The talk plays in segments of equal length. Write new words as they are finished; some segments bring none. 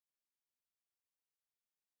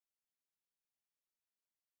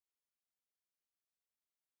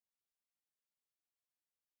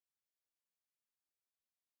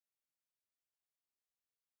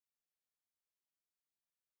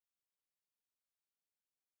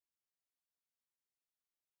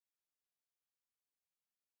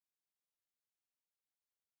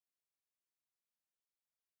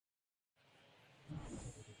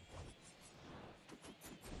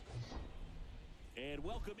And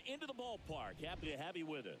welcome into the ballpark. Happy to have you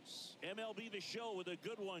with us. MLB The Show with a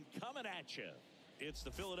good one coming at you. It's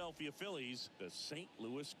the Philadelphia Phillies, the St.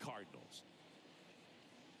 Louis Cardinals.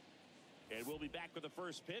 And we'll be back with the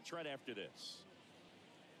first pitch right after this.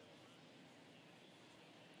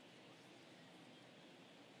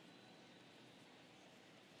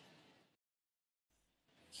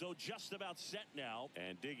 So just about set now,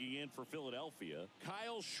 and digging in for Philadelphia,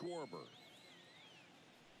 Kyle Schwarber.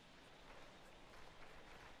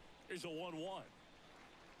 Here's a 1-1.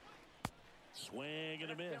 Swing and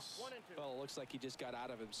a miss. Well, it looks like he just got out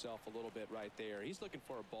of himself a little bit right there. He's looking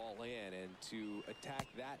for a ball in, and to attack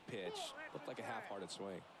that pitch looked like a half-hearted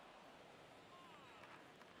swing.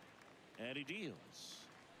 And he deals.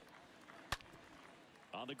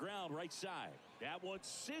 On the ground, right side. That one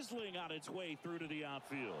sizzling on its way through to the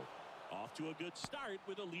outfield. Off to a good start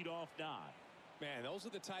with a leadoff nod. Man, those are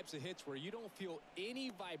the types of hits where you don't feel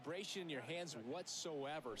any vibration in your hands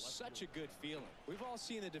whatsoever. Such a good feeling. We've all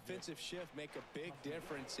seen the defensive shift make a big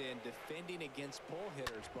difference in defending against pull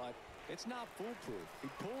hitters, but it's not foolproof. He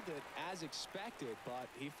pulled it as expected, but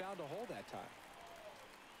he found a hole that time.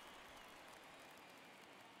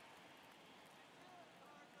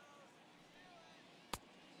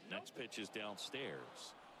 Next pitch is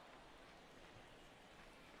downstairs.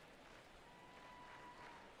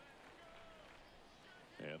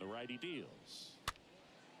 And the righty deals.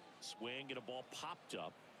 Swing and a ball popped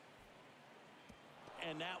up.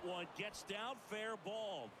 And that one gets down, fair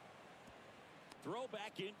ball. Throw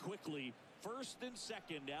back in quickly. First and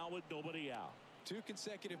second now with nobody out. 2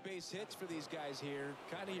 consecutive base hits for these guys here.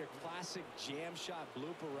 Kind of your classic jam shot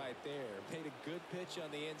blooper right there. Made a good pitch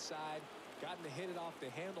on the inside. Gotten to hit it off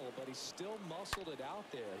the handle, but he still muscled it out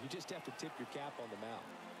there. You just have to tip your cap on the mound.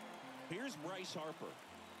 Here's Bryce Harper.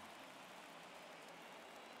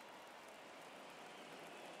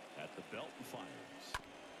 At the belt and fires.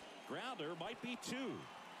 Grounder might be 2.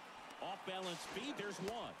 Off balance speed, there's 1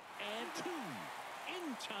 and 2.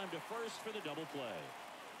 In time to first for the double play.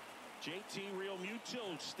 JT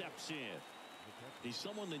Realmuto steps in. He's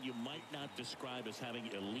someone that you might not describe as having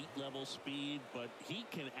elite level speed, but he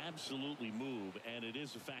can absolutely move, and it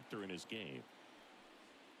is a factor in his game.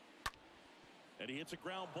 And he hits a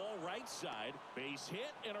ground ball right side. Base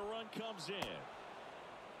hit, and a run comes in.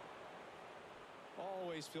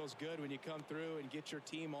 Always feels good when you come through and get your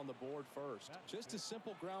team on the board first. Just a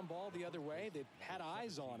simple ground ball the other way. They had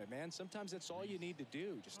eyes on it, man. Sometimes that's all you need to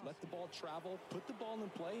do. Just let the ball travel, put the ball in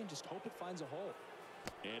play, and just hope it finds a hole.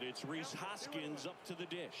 And it's Rhys Hoskins up to the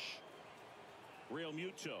dish.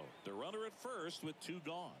 Realmuto, the runner at first with 2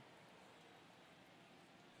 gone.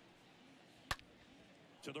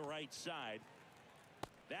 To the right side.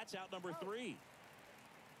 That's out number 3.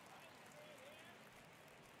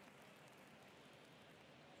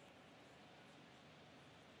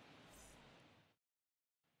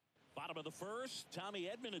 Bottom of the first, Tommy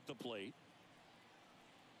Edman at the plate.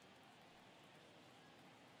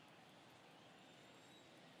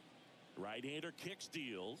 Right-hander kicks,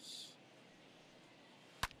 deals.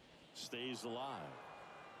 Stays alive.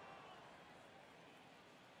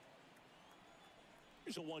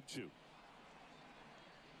 Here's a 1-2.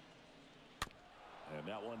 And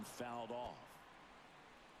that one fouled off.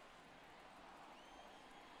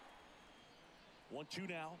 1-2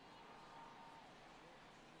 now.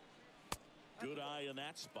 Good eye in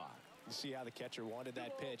that spot. You see how the catcher wanted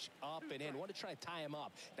that pitch up and in. Wanted to try to tie him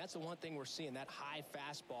up. That's the one thing we're seeing, that high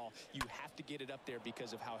fastball. You have to get it up there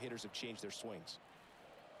because of how hitters have changed their swings.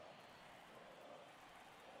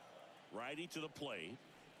 Righty to the plate.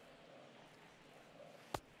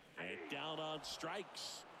 And down on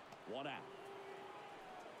strikes. 1 out.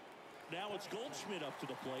 Now it's Goldschmidt up to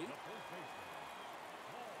the plate.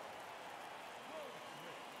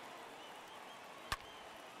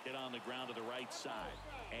 Hit on the ground to the right side.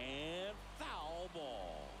 And foul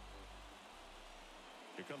ball.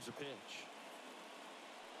 Here comes a pitch.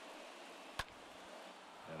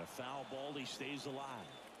 And a foul ball. He stays alive.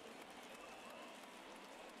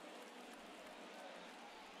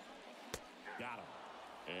 Got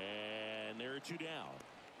him. And there are 2 down.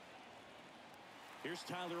 Here's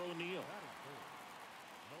Tyler O'Neill.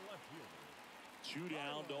 2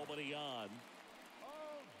 down, nobody on.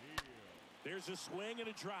 There's a swing and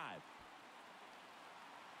a drive.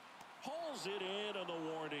 Hauls it in on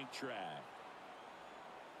the warning track.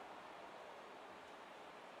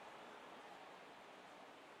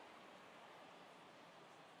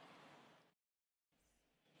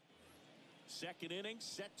 Second inning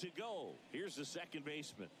set to go. Here's the second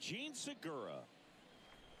baseman, Gene Segura.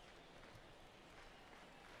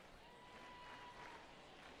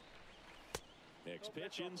 Next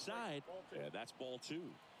pitch inside, and that's ball 2.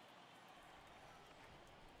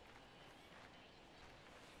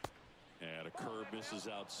 And a curve misses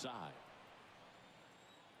outside.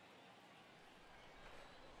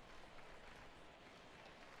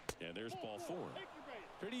 And there's ball 4.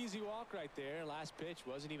 Pretty easy walk right there. Last pitch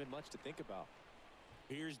wasn't even much to think about.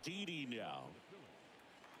 Here's Didi now.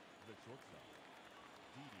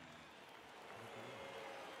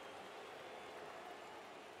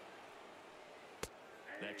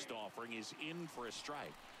 Next offering is in for a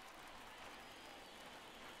strike.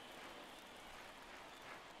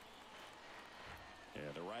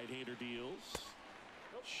 And the right-hander deals.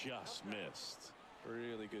 Just missed.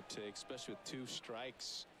 Really good take, especially with 2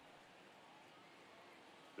 strikes.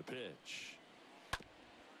 The pitch.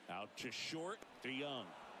 Out to short. To Young.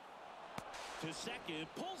 To second.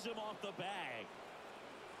 Pulls him off the bag.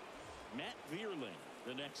 Matt Vierling,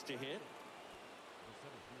 the next to hit.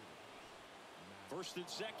 First and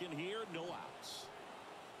second here, no outs.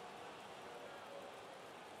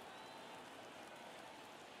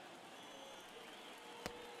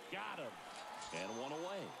 Got him. And 1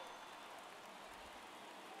 away.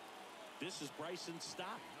 This is Bryson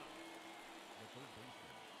Stott.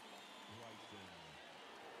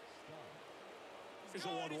 Here's a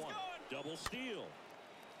 1-1. Double steal.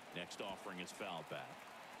 Next offering is fouled back.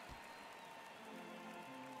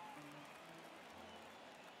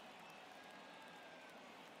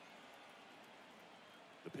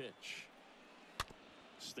 The pitch.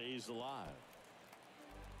 Stays alive.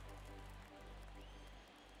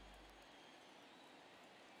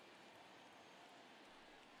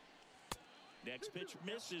 Next pitch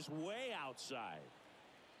misses way outside.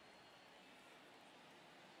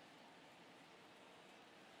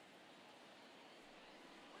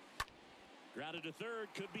 Grounded to third,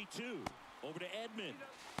 could be 2. Over to Edman.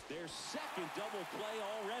 Their second double play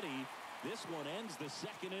already. This one ends the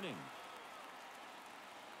second inning.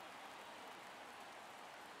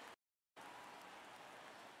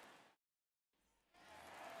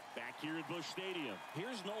 Back here at Busch Stadium,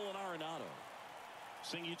 here's Nolan Arenado.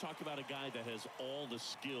 Sing, you talk about a guy that has all the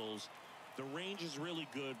skills. The range is really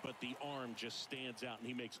good, but the arm just stands out, and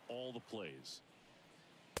he makes all the plays.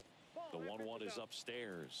 The 1-1 is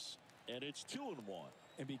upstairs, and it's 2-1.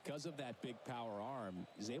 And because of that big power arm,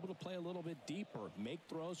 he's able to play a little bit deeper, make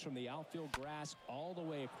throws from the outfield grass all the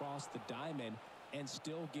way across the diamond, and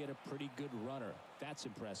still get a pretty good runner. That's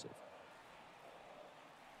impressive.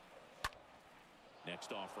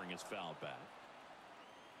 Next offering is fouled back.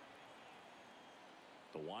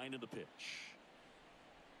 The wind of the pitch.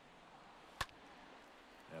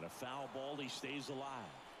 And a foul ball. He stays alive.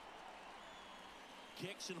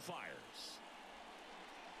 Kicks and fires.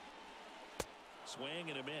 Swing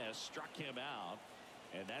and a miss. Struck him out.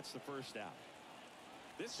 And that's the first out.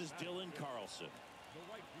 This is Dylan Carlson.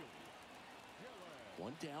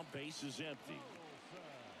 One down, base is empty.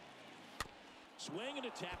 Swing and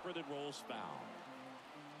a tapper that rolls foul.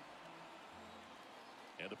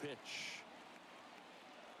 And the pitch.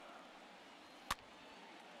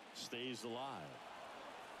 Stays alive.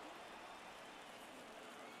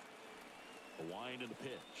 The wind and the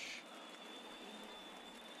pitch.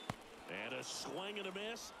 And a swing and a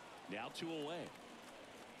miss. Now 2 away.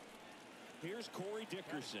 Here's Corey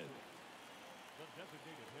Dickerson. The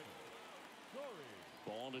designated hitter, Corey.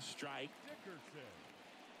 Ball and a strike. Dickerson.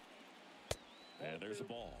 And there's a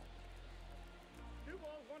ball. 2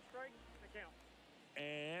 balls, 1 strike, the count.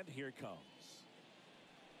 And here it comes.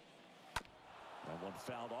 That one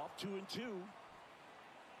fouled off. 2-2.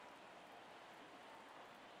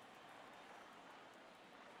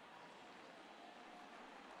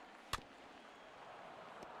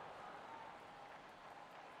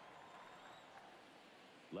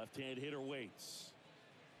 Left-hand hitter waits.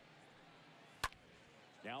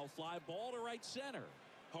 Now fly ball to right center.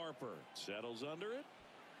 Harper settles under it.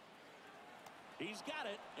 He's got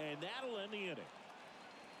it, and that'll end the inning.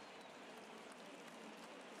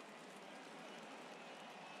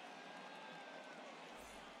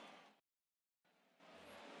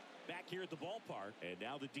 Back here at the ballpark, and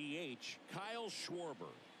now the DH, Kyle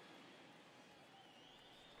Schwarber.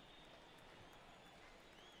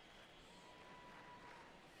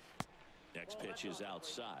 Next pitch is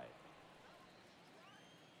outside.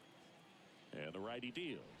 And the righty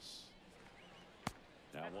deals.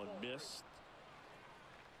 That one missed.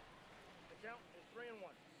 The count is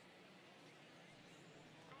 3-1.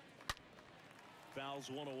 Fouls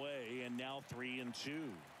one away, and now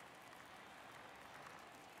 3-2.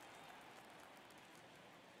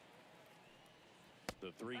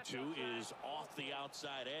 The 3-2 is off the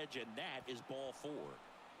outside edge, and that is ball 4.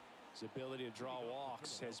 His ability to draw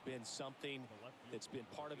walks has been something that's been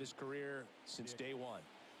part of his career since day one.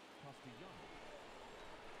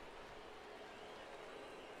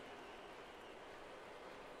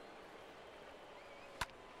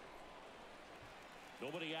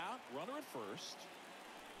 Nobody out. Runner at first.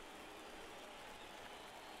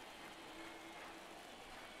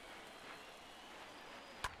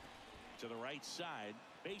 To the right side.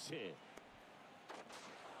 Base hit.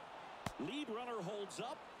 Lead runner holds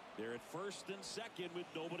up. They're at first and second with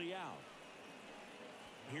nobody out.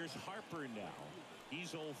 Here's Harper now. He's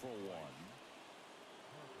 0 for 1.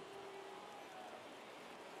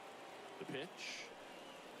 The pitch.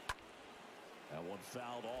 That one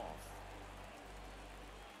fouled off.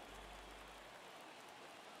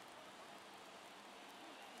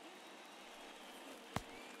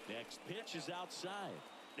 Next pitch is outside.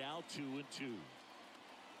 Now 2-2.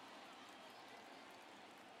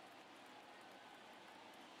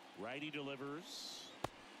 Righty delivers.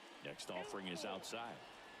 Next offering is outside.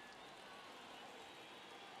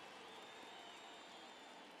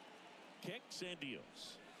 Kicks and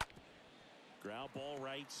deals. Ground ball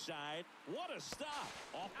right side. What a stop.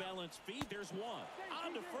 Off balance feed. There's one.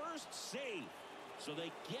 On to first. Safe. So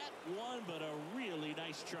they get one, but a really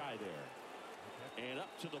nice try there. And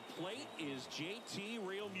up to the plate is JT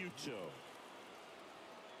Realmuto.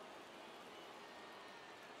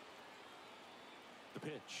 The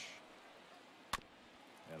pitch.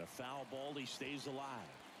 And a foul ball. He stays alive.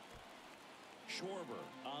 Schwarber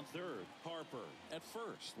on third. Harper at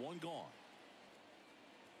first. One gone.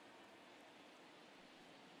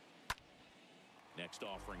 Next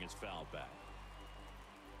offering is fouled back.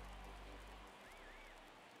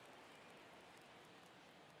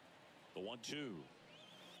 The 1-2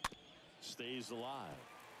 stays alive.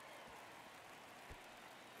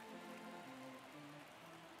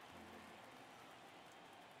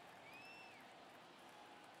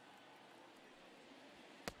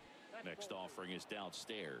 Next offering is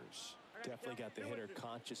downstairs. Definitely got the hitter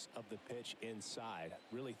conscious of the pitch inside.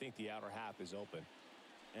 Really think the outer half is open.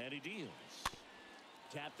 And he deals.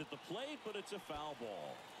 Tapped at the plate, but it's a foul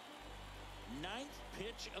ball. Ninth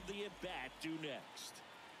pitch of the at-bat due next.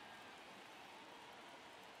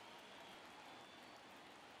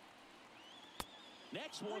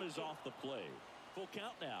 Next one is off the plate. Full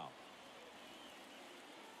count now.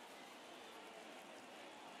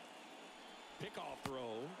 Pickoff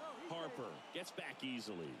throw. Harper gets back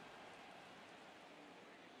easily.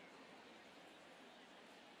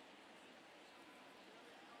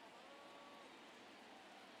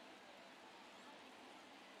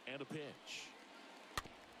 And a pitch.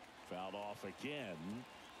 Fouled off again.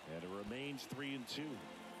 And it remains 3-2.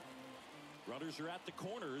 Runners are at the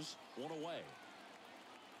corners. One away.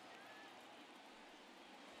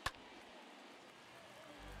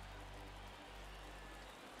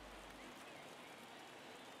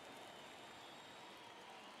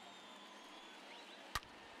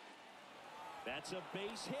 That's a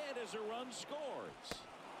base hit as a run scores.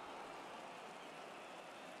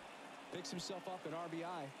 Picks himself up an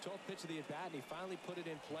RBI. 12th pitch of the at-bat, and he finally put it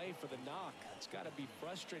in play for the knock. It's got to be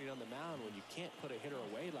frustrating on the mound when you can't put a hitter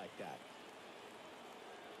away like that.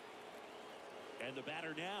 And the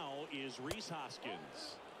batter now is Rhys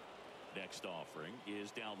Hoskins. Next offering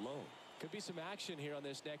is down low. Could be some action here on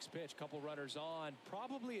this next pitch. Couple runners on.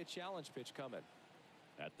 Probably a challenge pitch coming.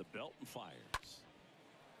 At the belt and fires.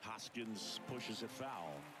 Hoskins pushes it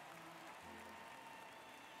foul.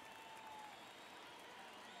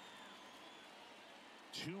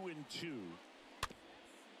 Two and two.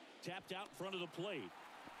 Tapped out in front of the plate.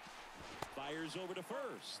 Fires over to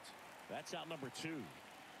first. That's out number 2.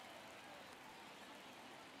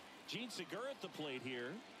 Gene Segura at the plate here.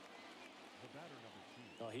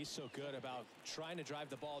 Oh, he's so good about trying to drive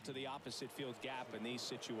the ball to the opposite field gap in these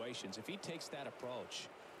situations. If he takes that approach,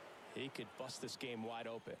 he could bust this game wide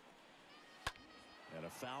open. And a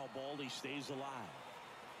foul ball. He stays alive.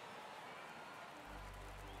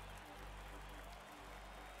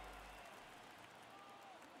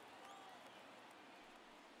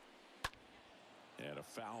 And a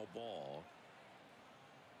foul ball.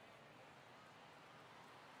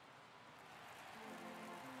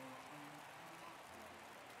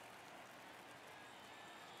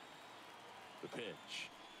 The pitch.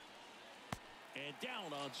 And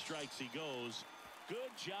down on strikes he goes. Good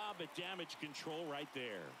job at damage control right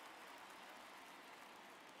there.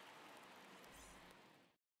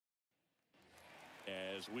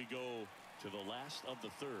 As we go to the last of the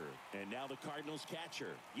third. And now the Cardinals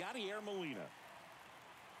catcher, Yadier Molina.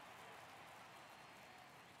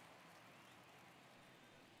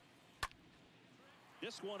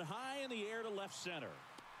 This one high in the air to left center.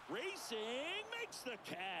 Racing, makes the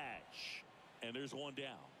catch. And there's one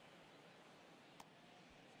down.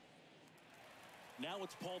 Now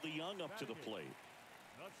it's Paul DeYoung up to the plate.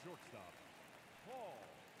 The shortstop, Paul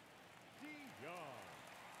DeYoung.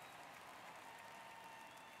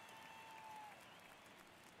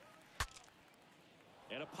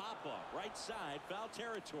 And a pop-up, right side, foul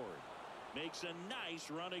territory. Makes a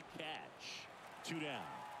nice running catch. 2 down.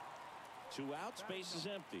 2 outs, base is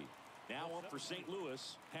empty. Now up for St.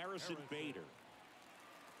 Louis, Harrison Bader.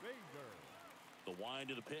 The wind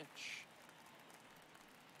to the pitch.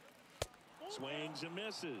 Swings and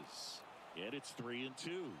misses. And it's 3-2.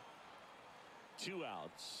 2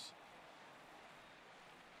 outs.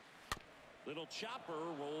 Little chopper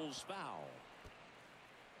rolls foul.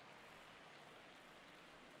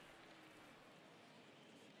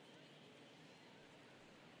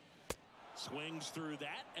 Swings through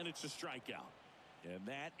that, and it's a strikeout. And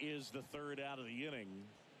that is the 3rd out of the inning.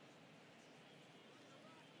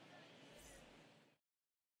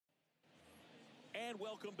 And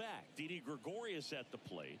welcome back. Didi Gregorius at the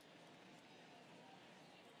plate.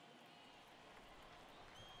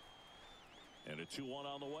 And a 2-1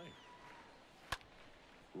 on the way.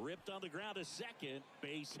 Ripped on the ground to second.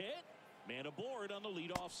 Base hit. Man aboard on the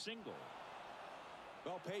leadoff single.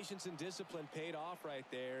 Well, patience and discipline paid off right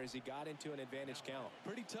there as he got into an advantage count.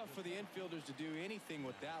 Pretty tough for the infielders to do anything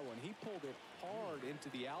with that one. He pulled it hard into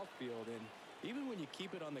the outfield, and even when you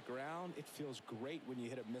keep it on the ground, it feels great when you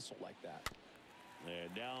hit a missile like that. And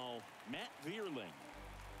now Matt Vierling.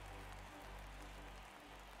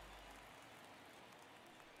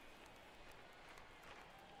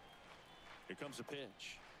 Here comes a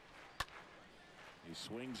pitch. He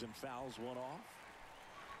swings and fouls one off.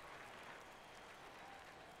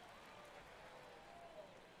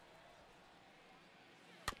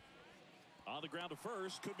 On the ground to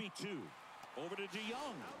first, could be 2. Over to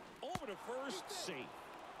DeYoung. Over to first, safe.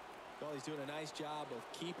 Well, he's doing a nice job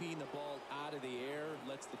of keeping the ball out of the air.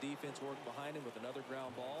 Lets the defense work behind him with another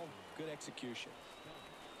ground ball. Good execution.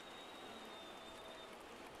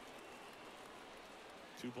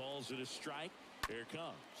 2 balls and a strike. Here it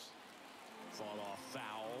comes. Fought off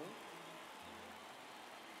foul.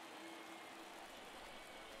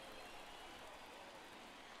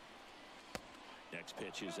 Next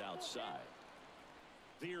pitch is outside.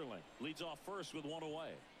 Vierling leads off first with 1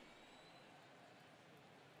 away.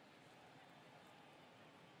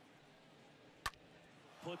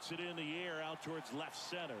 Puts it in the air out towards left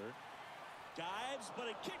center. Dives, but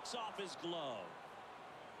it kicks off his glove.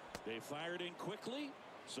 They fired in quickly,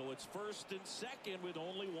 so it's first and second with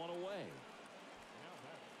only 1 away.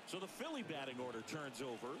 So the Philly batting order turns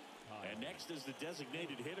over, and next is the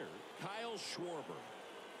designated hitter, Kyle Schwarber.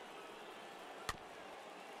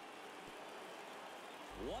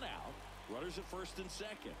 1 out, runners at first and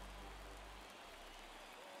second.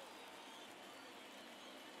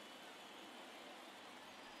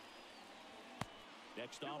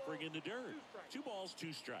 Next offering in the dirt. 2 balls,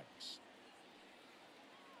 2 strikes.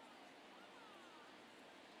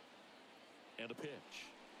 And a pitch.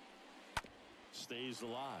 Stays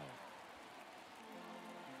alive.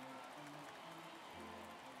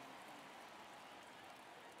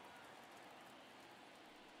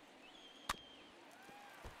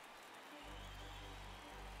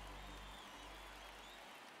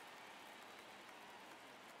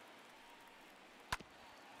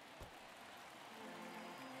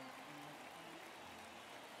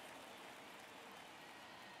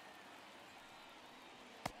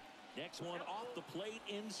 Next one off the plate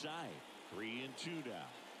inside. 3-2 down.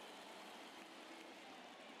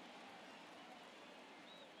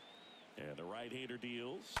 And the right-hander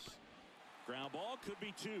deals. Ground ball could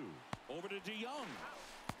be 2. Over to DeYoung.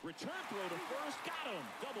 Return throw to first. Got him.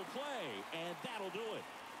 Double play. And that'll do it.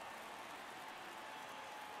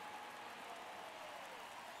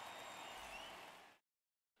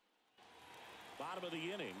 Bottom of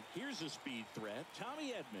the inning. Here's a speed threat. Tommy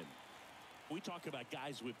Edman. We talk about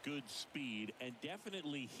guys with good speed, and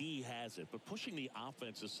definitely he has it. But pushing the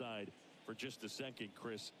offense aside for just a second,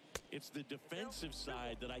 Chris, it's the defensive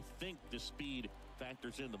side that I think the speed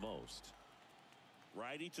factors in the most.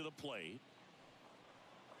 Righty to the plate.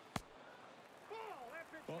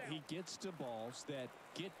 Well, he gets to balls that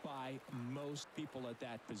get by most people at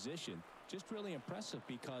that position. Just really impressive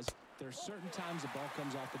because there's certain times the ball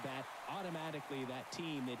comes off the bat, automatically that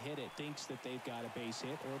team that hit it thinks that they've got a base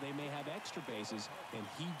hit or they may have extra bases, and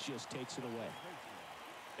he just takes it away.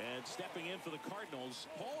 And stepping in for the Cardinals,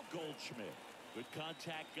 Paul Goldschmidt. Good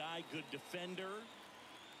contact guy, good defender.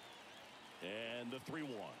 And the 3-1.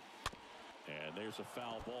 And there's a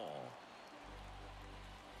foul ball.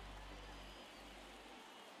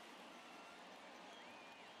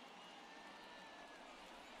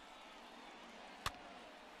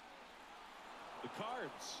 The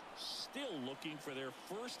Cards still looking for their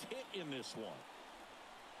first hit in this one.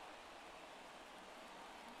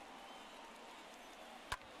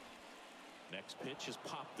 Next pitch is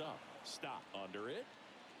popped up. Stop under it.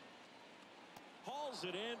 Hauls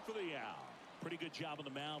it in for the out. Pretty good job on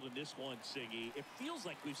the mound in this one, Siggy. It feels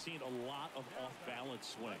like we've seen a lot of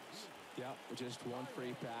off-balance swings. Yep, just one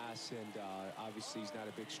free pass, and obviously he's not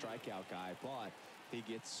a big strikeout guy, but he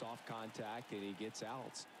gets soft contact and he gets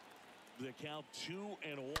outs. The count 2-1.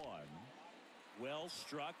 Well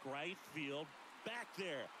struck, right field, back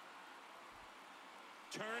there.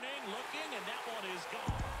 Turning, looking, and that one is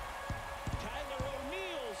gone. Tyler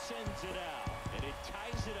O'Neill sends it out, and it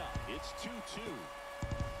ties it up. It's 2-2.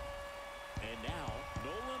 And now,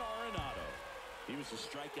 Nolan Arenado. He was a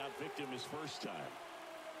strikeout victim his first time.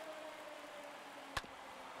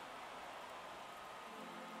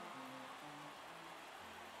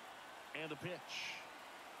 And the pitch.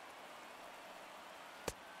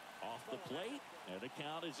 Off the plate, and the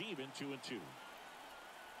count is even, 2-2.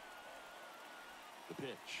 The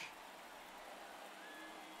pitch.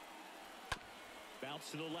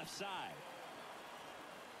 Bounce to the left side.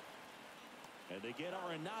 And they get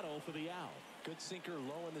Arenado for the out. Good sinker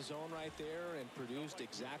low in the zone right there and produced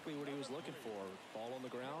exactly what he was looking for. Ball on the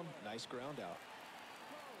ground, nice ground out.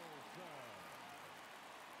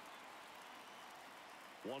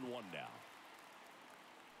 1-1 now.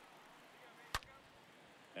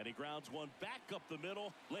 And he grounds one back up the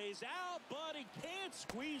middle, lays out, but he can't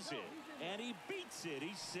squeeze it. And he beats it.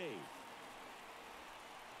 He's safe.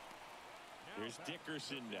 Here's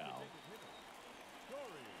Dickerson now.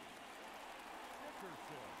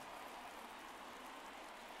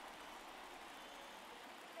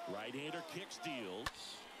 Right-hander kicks, deals.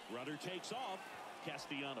 Runner takes off.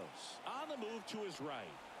 Castellanos on the move to his right.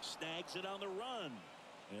 Snags it on the run.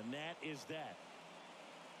 And that is that.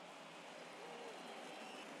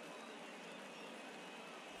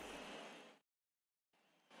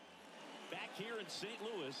 Back here in St.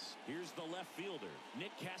 Louis, here's the left fielder,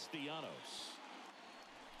 Nick Castellanos.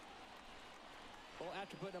 Well,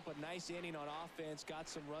 after putting up a nice inning on offense, got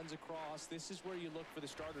some runs across, this is where you look for the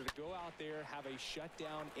starter to go out there, have a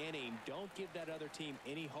shutdown inning. Don't give that other team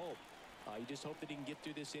any hope. You just hope that he can get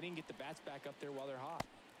through this inning, get the bats back up there while they're hot.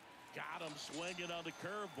 Got him swinging on the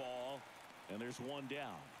curveball, and there's one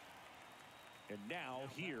down. And now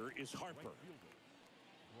here is Harper.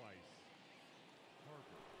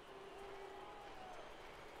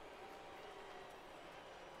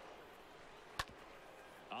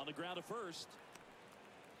 On the ground to first.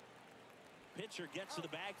 Pitcher gets to the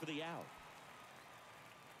bag for the out.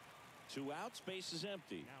 2 outs, base is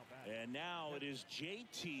empty. And now it is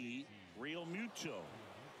JT Realmuto,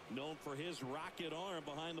 known for his rocket arm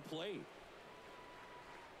behind the plate.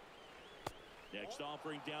 Next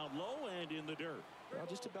offering down low and in the dirt. Well,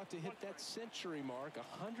 just about to hit that century mark,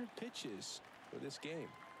 100 pitches for this game.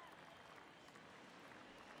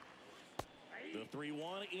 The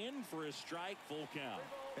 3-1 in for a strike, full count.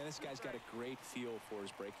 And this guy's got a great feel for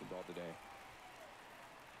his breaking ball today.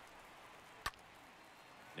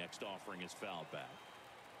 Next offering is fouled back.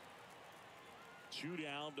 2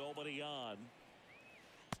 down, nobody on.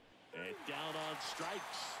 And down on strikes.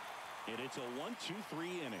 And it's a 1-2-3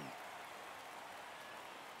 inning.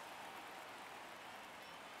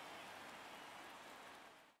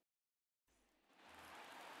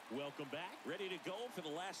 Welcome back. Ready to go for the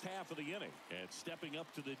last half of the inning. And stepping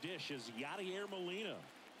up to the dish is Yadier Molina.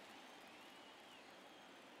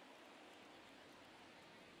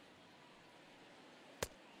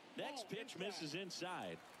 Next pitch misses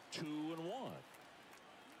inside. 2-1.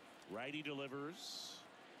 Righty delivers.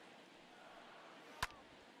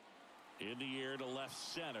 In the air to left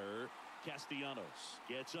center. Castellanos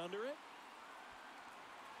gets under it.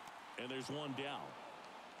 And there's one down.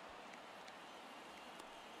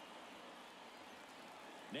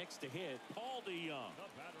 Next to hit, Paul DeYoung.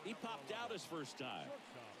 He popped out his first time.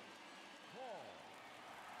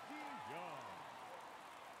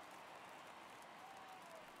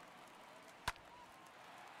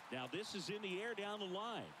 Now this is in the air down the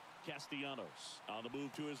line. Castellanos on the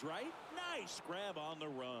move to his right. Nice grab on the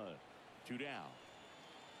run. 2 down.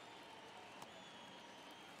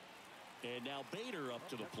 And now Bader up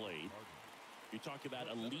to the plate. You talk about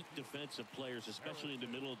elite defensive players, especially in the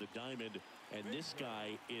middle of the diamond, and this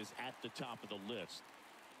guy is at the top of the list.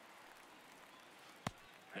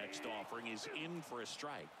 Next offering is in for a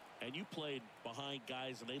strike. And you played behind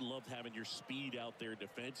guys, and they loved having your speed out there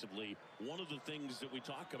defensively. One of the things that we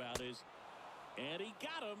talk about is, and he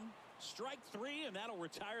got him. Strike 3, and that'll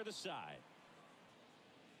retire the side.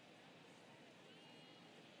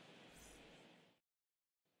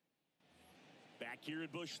 here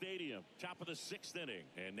at Busch Stadium. Top of the 6th inning.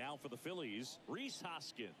 And now for the Phillies, Rhys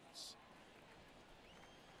Hoskins.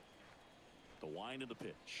 The wind of the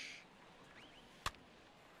pitch.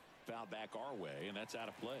 Foul back our way, and that's out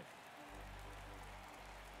of play.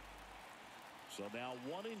 So now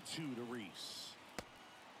 1-2 to Rhys.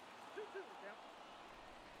 2-2 the count.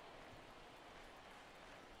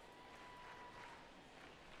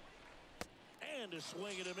 And a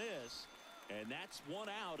swing and a miss. And that's one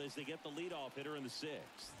out as they get the leadoff hitter in the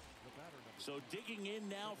 6th. So digging in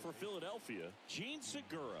now for Philadelphia, Gene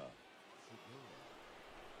Segura.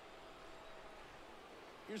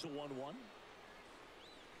 Here's a 1-1.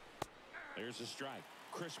 There's a strike.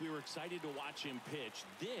 Chris, we were excited to watch him pitch.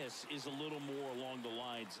 This is a little more along the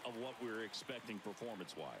lines of what we were expecting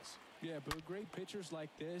performance-wise. Yeah, but great pitchers like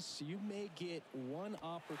this, you may get one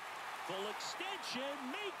opportunity. Full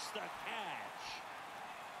extension makes the catch.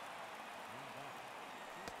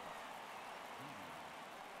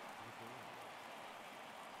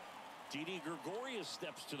 Didi Gregorius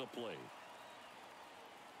steps to the plate.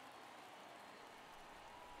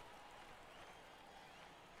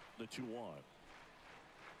 The 2-1.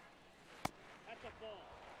 That's a ball.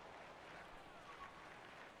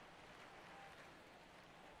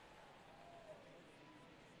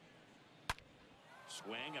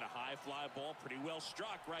 Swing and a high fly ball, pretty well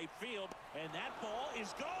struck right field, and that ball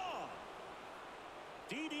is gone.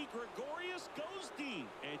 Didi Gregorius goes deep,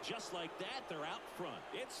 and just like that, they're out front.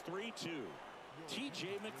 It's 3-2.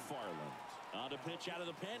 T.J. McFarland on to pitch out of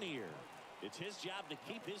the pen here. It's his job to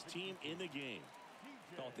keep his team in the game.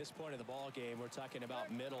 Well, at this point of the ball game, we're talking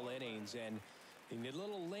about middle innings, and you need a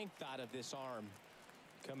little length out of this arm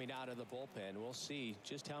coming out of the bullpen. We'll see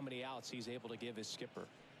just how many outs he's able to give his skipper.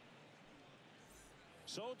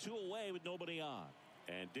 So 2 away with nobody on.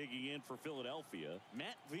 And digging in for Philadelphia,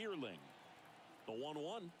 Matt Vierling. The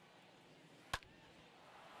 1-1.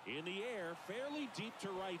 In the air, fairly deep to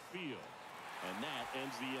right field. And that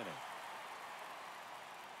ends the inning.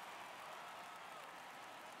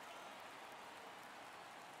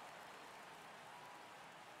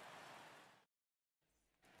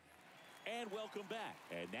 And welcome back.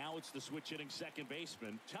 And now it's the switch hitting second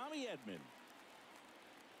baseman, Tommy Edman.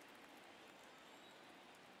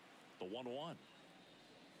 The 1-1.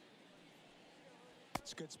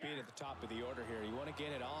 It's good speed at the top of the order here. You want to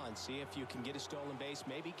get it on, see if you can get a stolen base,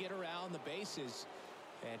 maybe get around the bases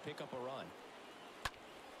and pick up a run.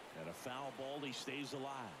 And a foul ball, he stays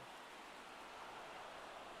alive.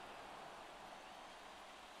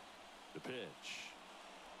 The pitch.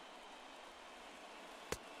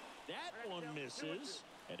 That one misses,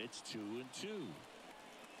 and it's 2-2.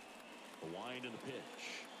 The wind of the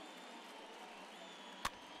pitch.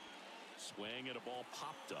 Swing and a ball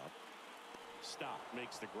popped up. Stop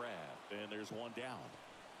makes the grab, and there's one down.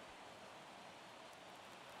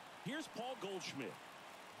 Here's Paul Goldschmidt.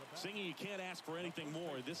 Singing, you can't ask for anything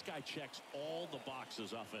more. This guy checks all the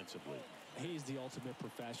boxes offensively. He's the ultimate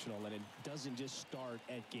professional, and it doesn't just start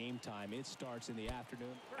at game time. It starts in the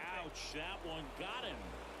afternoon. Ouch, that one got him.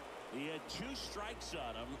 He had 2 strikes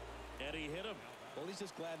on him, and he hit him. Well, he's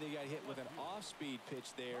just glad that he got hit with an off-speed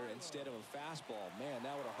pitch there instead of a fastball. Man,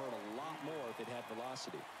 that would have hurt a lot more if it had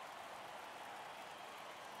velocity.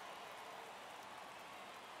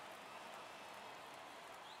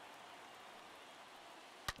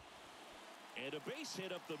 And a base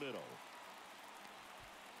hit up the middle.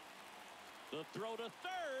 The throw to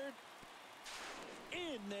third.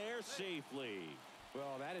 In there safely.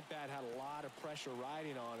 Well, that at bat had a lot of pressure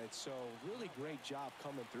riding on it, so really great job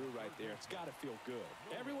coming through right there. It's got to feel good.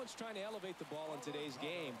 Everyone's trying to elevate the ball in today's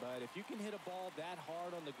game, but if you can hit a ball that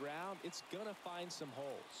hard on the ground, it's going to find some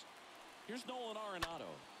holes. Here's Nolan Arenado.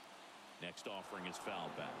 Next offering is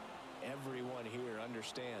fouled back. Everyone here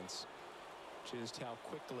understands just how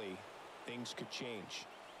quickly things could change.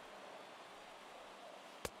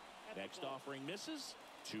 Next offering misses.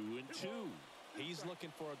 2-2. He's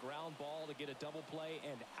looking for a ground ball to get a double play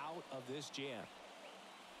and out of this jam.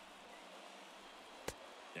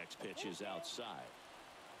 Next pitch is outside.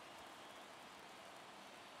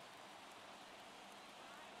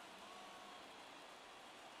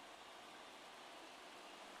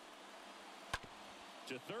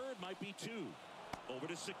 To third might be 2. Over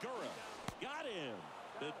to Segura. Got him.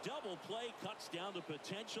 The double play cuts down the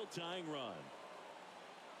potential tying run.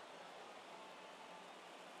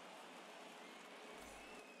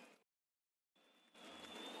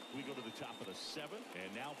 We go to the top of the 7th,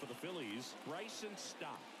 and now for the Phillies, Bryson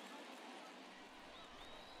Stott.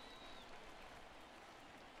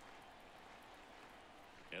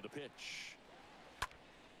 And the pitch.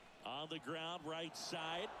 On the ground, right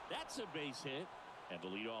side. That's a base hit. And the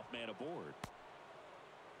leadoff man aboard.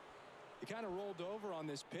 He kind of rolled over on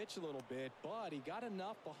this pitch a little bit, but he got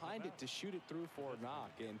enough behind it to shoot it through for a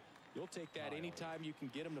knock. And you'll take that anytime you can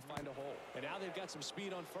get him to find a hole. And now they've got some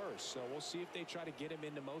speed on first, so we'll see if they try to get him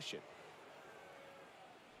into motion.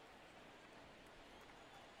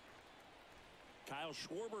 Kyle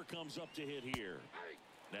Schwarber comes up to hit here.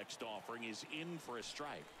 Next offering is in for a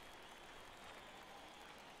strike.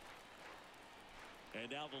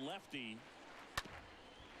 And now the lefty.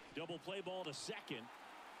 Double play ball to second.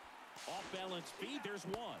 Off balance feed. There's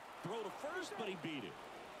one. Throw to first, but he beat it.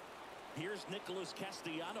 Here's Nicholas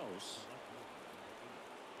Castellanos.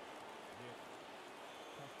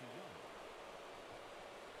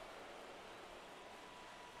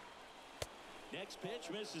 Next pitch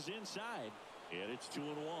misses inside. And it's 2-1.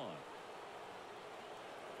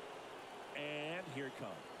 And here it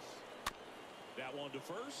comes. That one to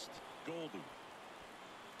first. Goldie.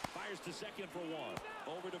 Fires to second for one.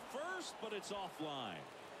 Over to first, but it's offline.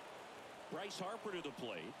 Bryce Harper to the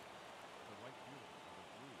plate.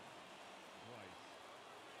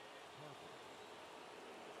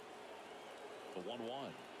 The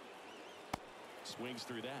 1-1. Swings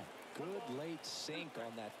through that. Good late sink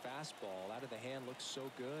on that fastball. Out of the hand, looks so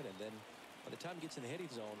good. And then by the time it gets in the hitting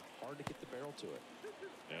zone, hard to get the barrel to it.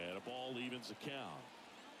 And a ball evens the count.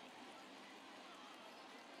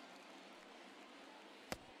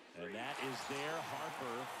 And that is there.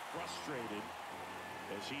 Harper frustrated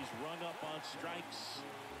as he's rung up on strikes.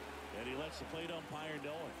 And he lets the plate umpire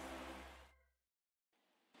know it.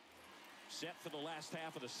 Set for the last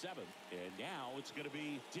half of the seventh. And now it's going to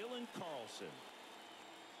be Dylan Carlson.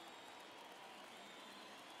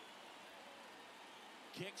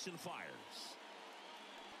 Kicks and fires.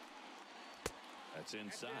 That's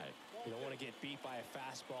inside. You don't want to get beat by a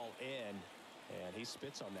fastball in. And he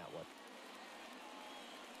spits on that one.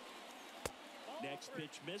 Next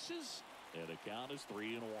pitch misses. And the count is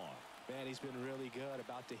 3-1. Man, he's been really good.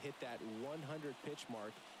 About to hit that 100 pitch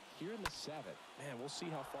mark here in the seventh. Man, we'll see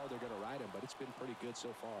how far they're going to ride him, but it's been pretty good so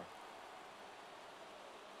far.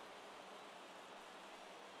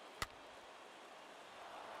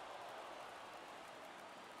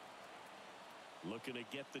 Looking to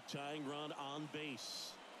get the tying run on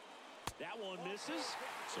base. That one misses.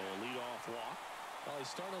 So a leadoff walk. Well, he's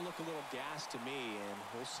starting to look a little gassed to me, and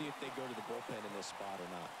we'll see if they go to the bullpen in this spot or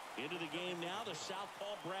not. Into the game now, the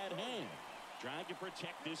southpaw Brad Hand trying to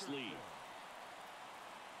protect this lead.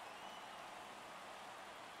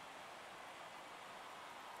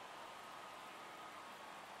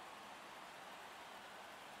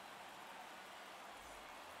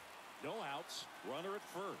 No outs. Runner at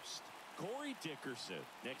first. Corey Dickerson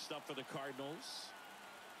next up for the Cardinals.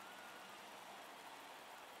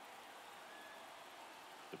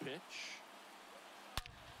 The pitch.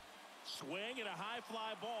 Swing and a high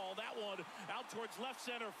fly ball. That one out towards left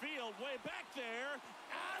center field. Way back there.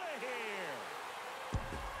 Out of here.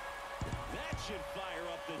 That should fire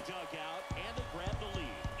up the dugout and to grab the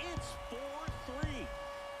lead. It's 4-3.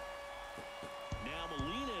 Now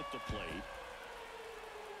Molina at the plate.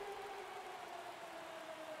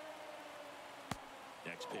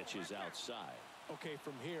 Next pitch is outside. Okay,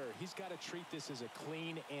 from here, he's got to treat this as a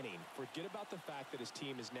clean inning. Forget about the fact that his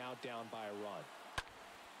team is now down by a run.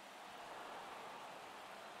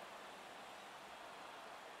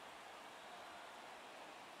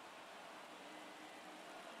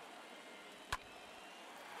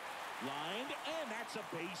 Lined, and that's a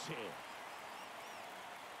base hit.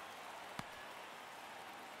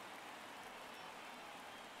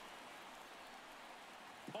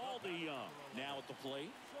 Paul DeYoung now at the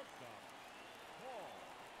plate.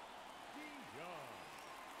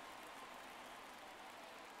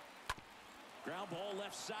 Ground ball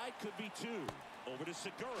left side, could be two. Over to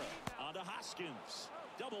Segura, on to Hoskins.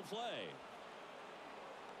 Double play.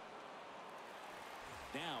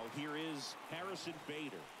 Now here is Harrison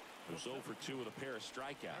Bader, who's 0 for 2 with a pair of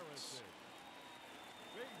strikeouts.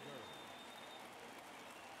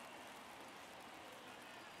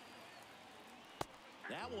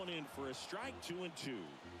 That one in for a strike, 2-2.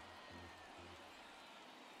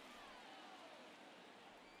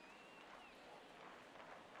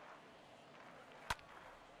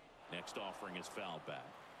 Next offering is fouled back.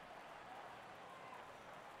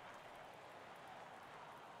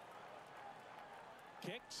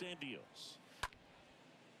 Kicks and deals.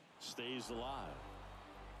 Stays alive.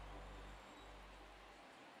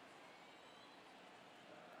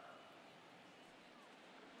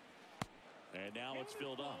 And now it's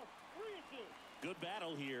filled up. Good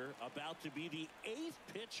battle here. About to be the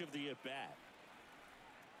 8th pitch of the at-bat.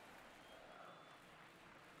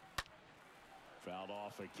 Fouled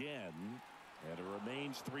off again. And it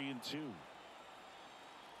remains 3-2.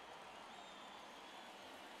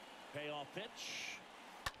 Payoff pitch.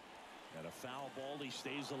 And a foul ball. He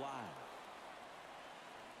stays alive.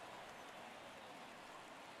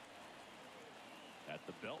 At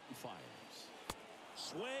the belt and fires.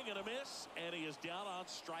 Swing and a miss. And he is down on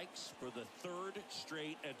strikes for the third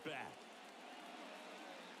straight at bat.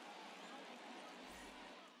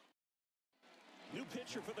 New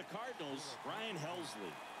pitcher for the Cardinals, Ryan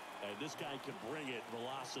Helsley. And this guy can bring it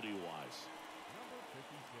velocity-wise. Number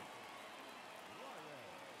 56.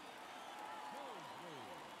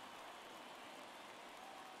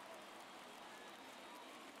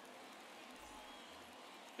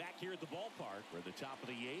 Back here at the ballpark, we're at the top of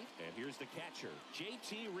the 8th, and here's the catcher,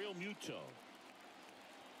 JT Realmuto.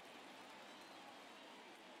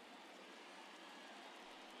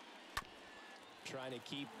 Trying to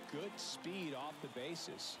keep good speed off the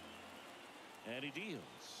bases. And he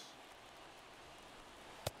deals.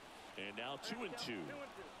 And now 2-2.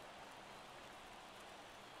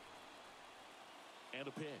 And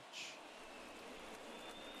a pitch.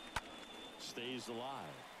 Stays alive.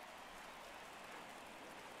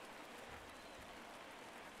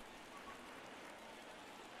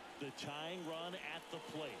 The tying run at the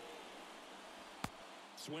plate.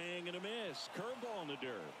 Swing and a miss. Curveball in the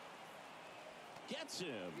dirt. Gets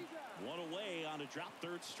him. One away on a drop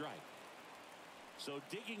third strike. So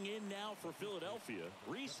digging in now for Philadelphia,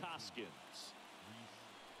 Rhys Hoskins.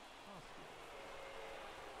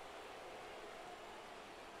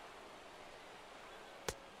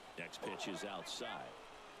 Next pitch is outside.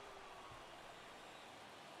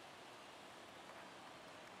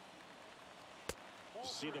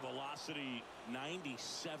 See the velocity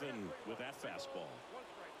 97 with that fastball.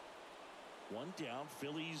 One down,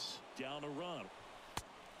 Phillies down a run.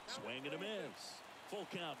 Swing and a miss. Full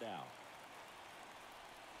count now.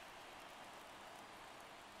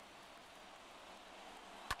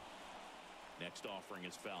 Next offering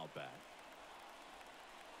is fouled back.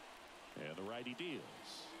 And the righty deals.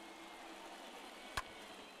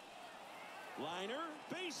 Liner,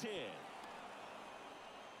 base hit.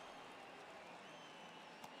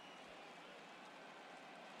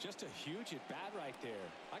 Just a huge at bat right there.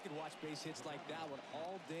 I could watch base hits like that one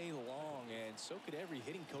all day long, and so could every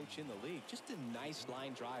hitting coach in the league. Just a nice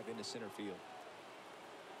line drive into center field.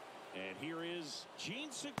 And here is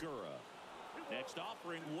Gene Segura. Next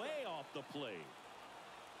offering way off the plate.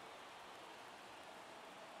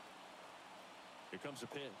 Here comes a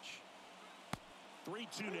pitch.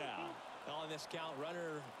 3-2 now. On this count,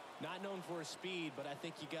 runner not known for his speed, but I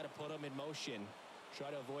think you got to put him in motion. Try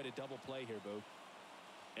to avoid a double play here, Boo.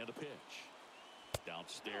 And a pitch.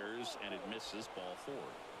 Downstairs, and it misses. Ball 4.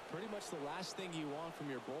 Pretty much the last thing you want from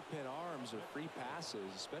your bullpen arms are free passes,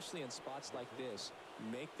 especially in spots like this.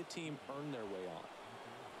 Make the team earn their way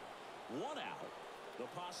on. One out. The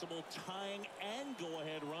possible tying and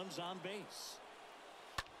go-ahead runs on base.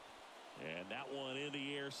 And that one in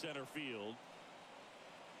the air center field.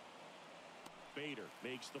 Bader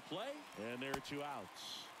makes the play, and there are 2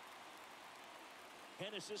 outs.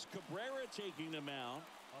 Genesis Cabrera taking the mound,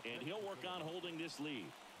 and he'll work on holding this lead.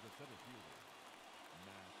 The center fielder,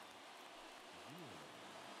 Matt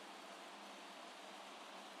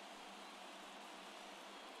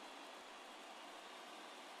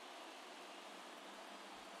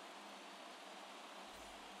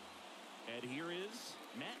Wheeler. And here is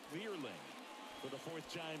Matt Vierling for the 4th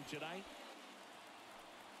time tonight.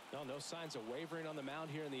 No signs of wavering on the mound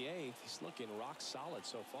here in the 8th. He's looking rock solid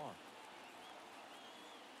so far.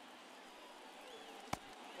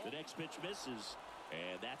 The next pitch misses,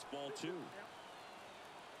 and that's ball 2.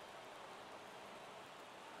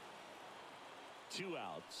 2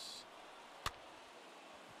 outs.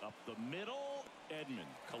 Up the middle, Edman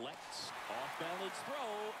collects. Off-balance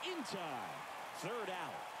throw in time. 3rd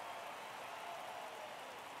out.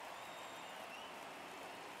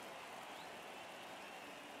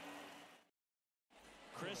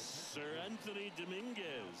 Sir Anthony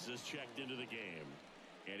Dominguez is checked into the game.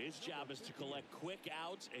 And his job is to collect quick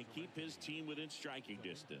outs and keep his team within striking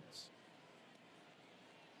distance.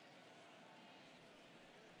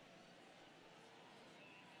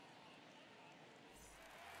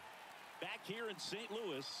 Back here in St.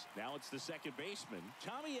 Louis, now it's the second baseman,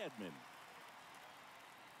 Tommy Edman.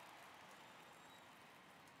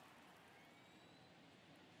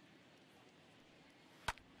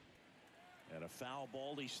 And a foul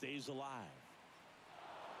ball, he stays alive.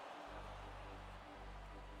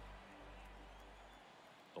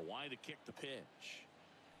 The wide to kick the pitch.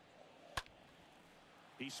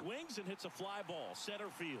 He swings and hits a fly ball, center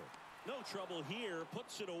field. No trouble here,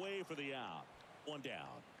 puts it away for the out. 1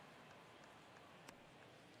 down.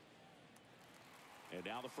 And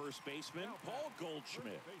now the first baseman, Paul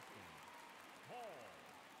Goldschmidt. First baseman, Paul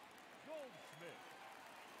Goldschmidt.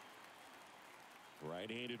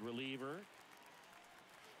 Right-handed reliever.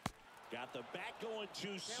 Got the bat going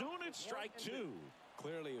too soon. It's strike two.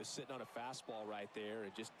 Clearly, he was sitting on a fastball right there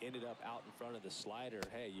and just ended up out in front of the slider.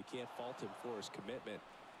 Hey, you can't fault him for his commitment.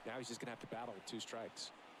 Now he's just going to have to battle with 2 strikes.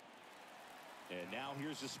 And now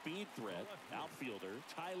here's a speed threat, outfielder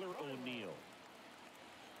Tyler O'Neill.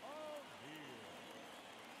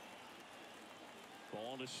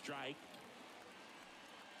 Ball to strike.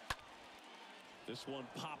 This one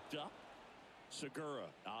popped up. Segura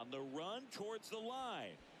on the run towards the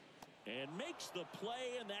line and makes the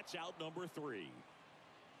play, and that's out number 3.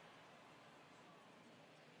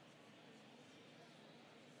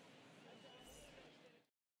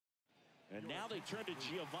 And now they turn to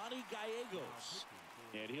Giovanni Gallegos,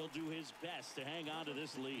 and he'll do his best to hang on to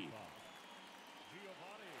this lead.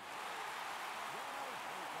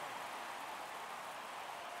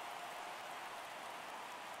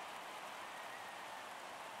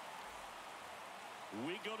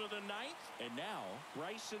 We go to the 9th, and now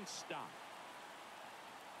Bryson Stott.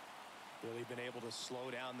 Really been able to slow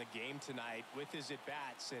down the game tonight with his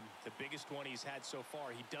at-bats, and the biggest one he's had so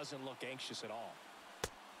far. He doesn't look anxious at all.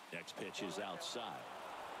 Next pitch is outside.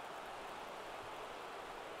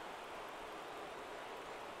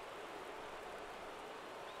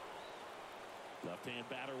 Left-hand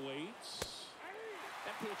batter waits.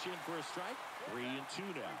 That pitch in for a strike.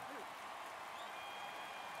 3-2 now.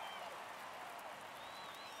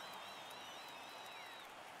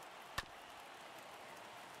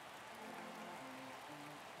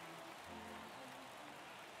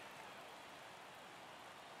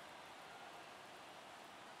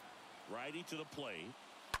 Righty to the plate.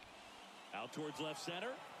 Out towards left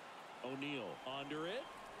center. O'Neill under it.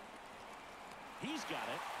 He's got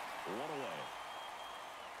it. 1 away.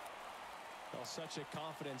 Well, such a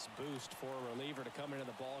confidence boost for a reliever to come into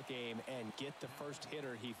the ball game and get the first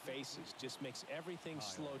hitter he faces. Just makes everything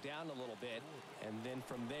slow down a little bit, and then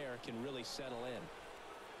from there can really settle in.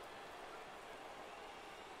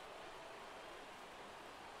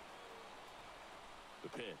 The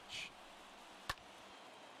pitch.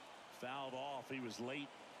 Fouled off. He was late.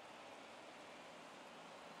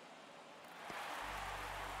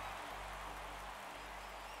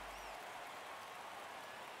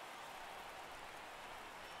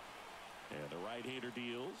 And the right-hander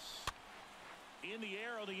deals. In the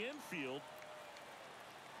air on the infield.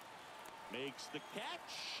 Makes the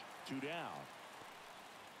catch. 2 down.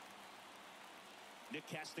 Nick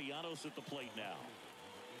Castellanos at the plate now.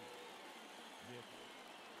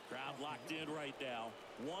 Crowd locked in right now.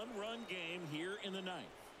 1-run game here in the 9th.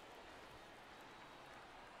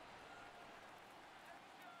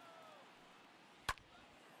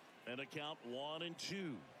 And a count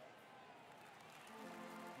 1-2.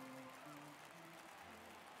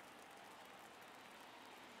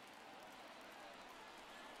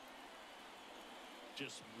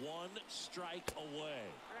 Just 1 strike away.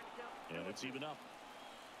 And it's even up.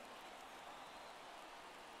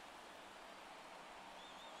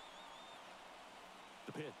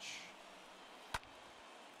 The pitch.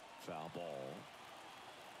 Foul ball.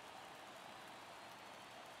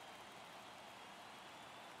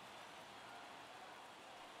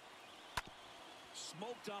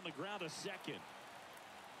 Smoked on the ground a second.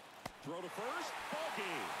 Throw to first. Ball game.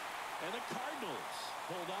 And the Cardinals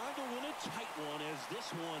hold on to win a tight one as this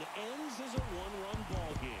one ends as a 1-run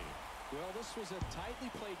ball game. Well, this was a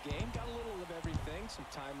tightly played game. Got a little of everything. Some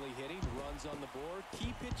timely hitting, runs on the board,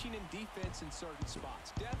 key pitching and defense in certain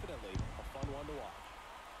spots. Definitely a fun one to watch.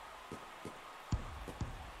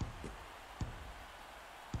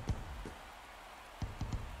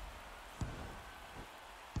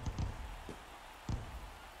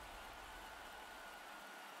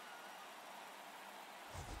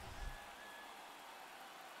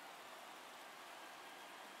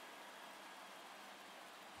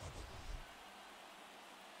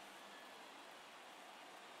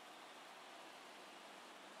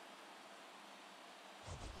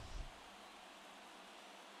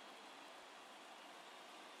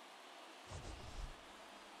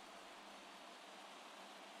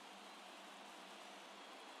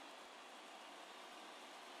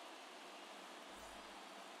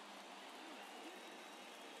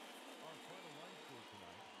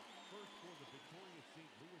 First for the victorious St.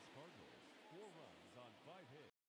 Louis Cardinals, 4 runs on 5 hits.